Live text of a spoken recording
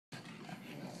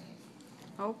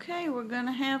Okay, we're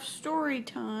gonna have story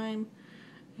time,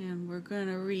 and we're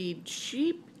gonna read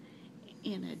Sheep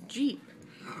in a Jeep.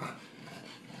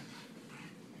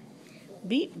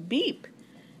 Beep, beep.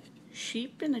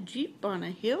 Sheep in a Jeep on a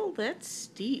hill that's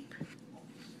steep.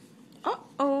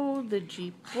 Uh-oh, the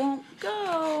Jeep won't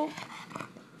go.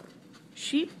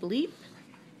 Sheep leap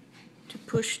to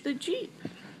push the Jeep.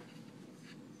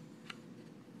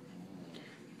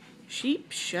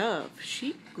 Sheep shove,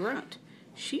 sheep grunt.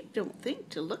 Sheep don't think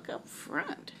to look up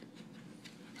front.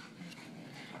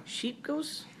 Sheep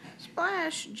goes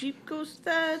splash, Jeep goes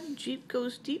thud, Jeep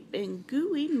goes deep in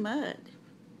gooey mud.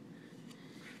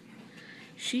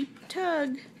 Sheep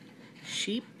tug,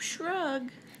 sheep shrug.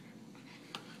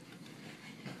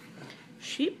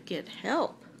 Sheep get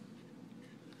help.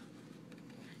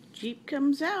 Jeep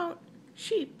comes out,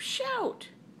 sheep shout.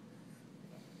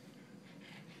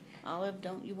 Olive,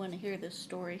 don't you want to hear this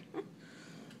story?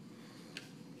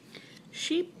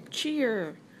 Sheep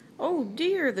cheer. Oh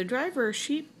dear, the driver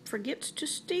sheep forgets to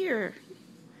steer.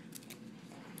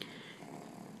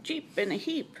 Jeep in a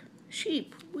heap,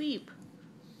 sheep weep.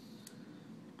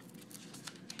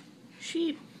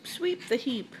 Sheep sweep the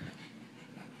heap.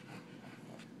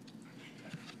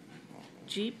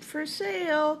 Jeep for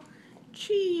sale,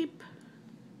 cheap.